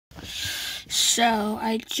So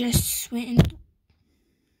I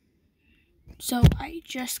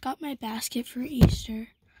just got my basket for Easter,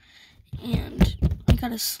 and I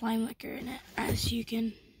got a slime licker in it, as you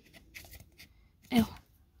can,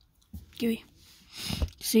 gooey,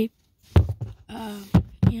 see,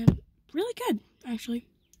 and really good, actually.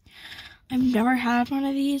 I've never had one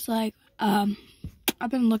of these, I've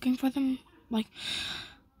been looking for them, I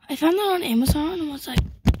found that on Amazon and was like,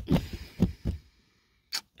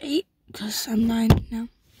 8, because I'm 9 now,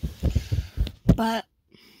 but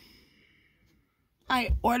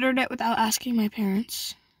I ordered it without asking my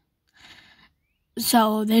parents,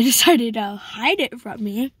 so they decided to hide it from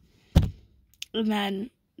me, and then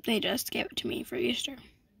they just gave it to me for Easter.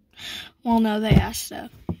 Well, no, they asked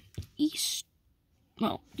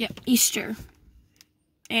Easter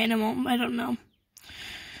animal, I don't know,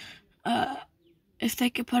 if they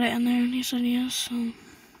could put it in there, and he said yes, so,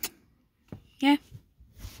 yeah.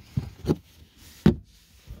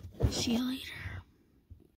 See you later.